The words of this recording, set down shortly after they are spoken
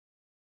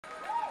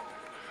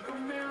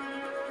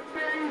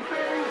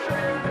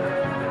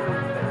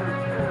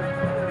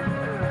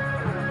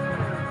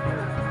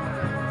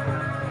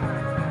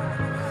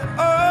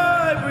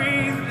I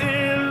breathe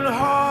in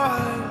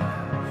hard.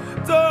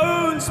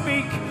 Don't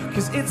speak,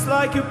 'cause it's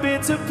like a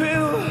bitter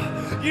pill.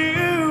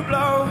 You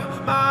blow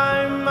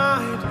my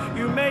mind.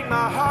 You make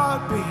my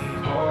heart beat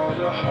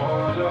harder,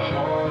 harder,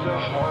 harder,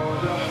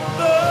 harder,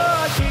 harder. The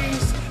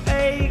king's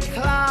a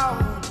clown.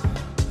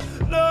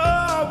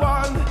 No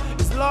one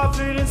is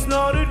laughing, it's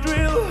not a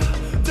drill.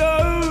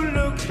 Don't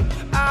look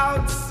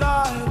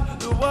outside,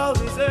 the world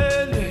is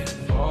ending.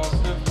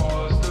 Faster,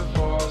 faster,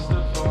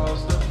 faster,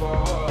 faster,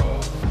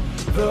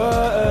 faster. The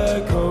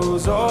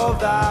echoes of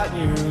that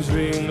news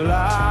ring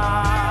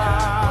loud.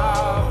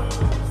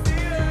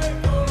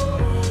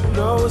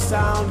 No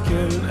sound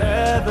can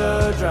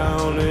ever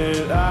drown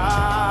it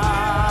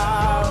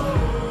out.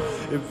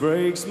 It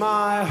breaks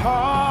my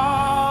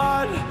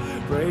heart,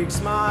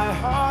 breaks my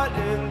heart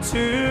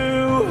into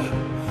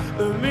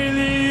a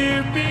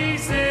million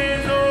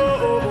pieces.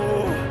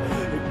 Oh,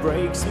 it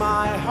breaks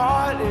my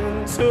heart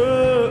into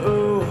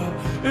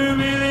a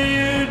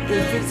million.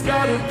 If it's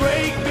gotta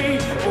break me,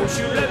 won't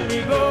you let me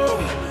go?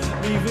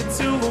 Leave it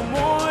till the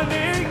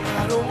morning,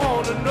 I don't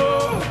wanna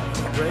know.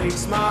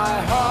 Breaks my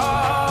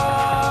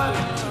heart,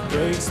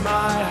 breaks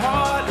my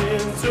heart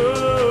into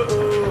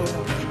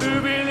a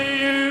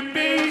million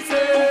pieces.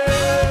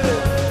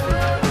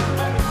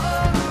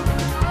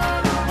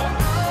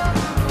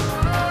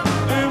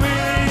 A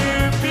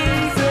million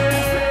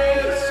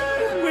pieces.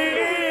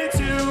 We're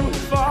too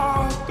far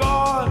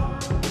gone.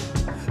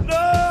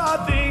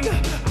 Nothing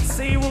I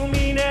say will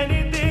mean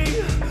anything.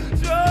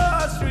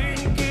 Just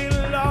drinking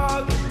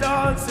log,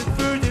 dancing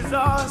through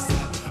disaster.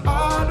 I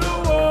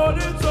don't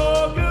wanna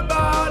talk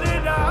about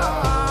it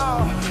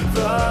now.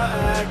 The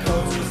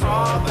echoes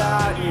of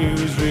that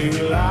news ring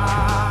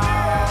loud.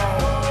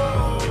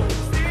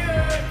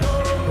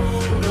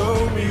 No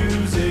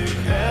music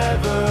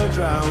ever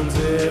drowns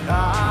it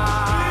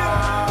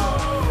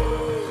out.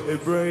 It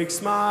breaks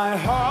my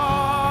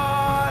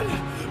heart,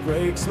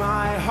 breaks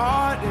my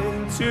heart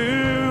into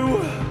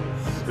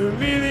a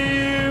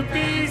million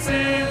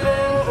pieces.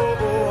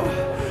 Oh,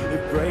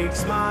 it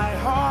breaks my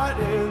heart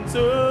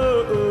into.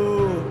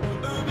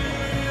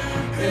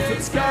 If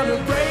it's gonna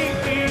break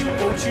me,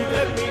 won't you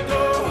let me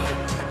go?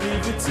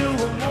 Leave it till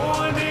the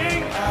morning,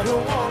 I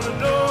don't wanna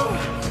know.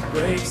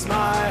 Breaks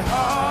my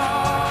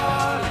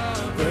heart,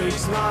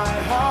 breaks my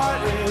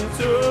heart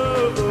into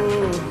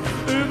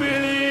a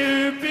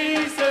million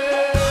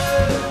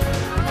pieces.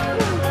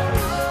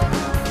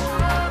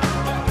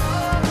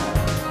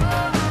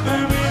 A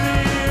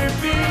million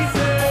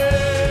pieces.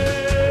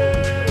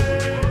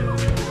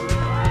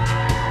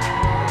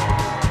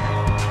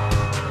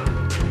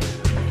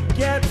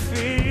 Get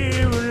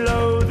fear and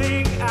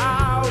loathing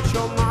out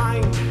your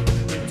mind.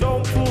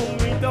 Don't pull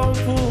me down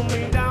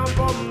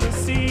from the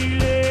ceiling.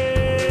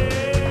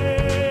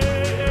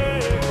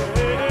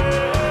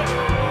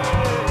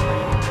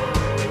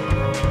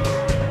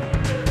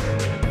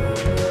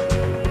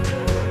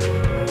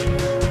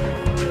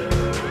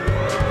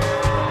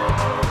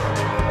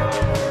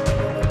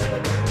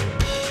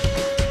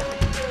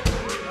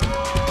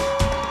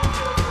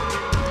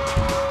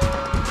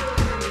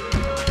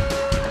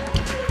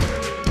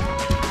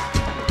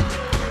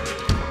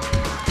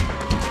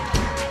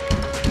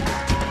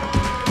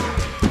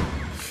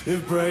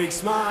 It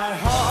breaks my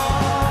heart.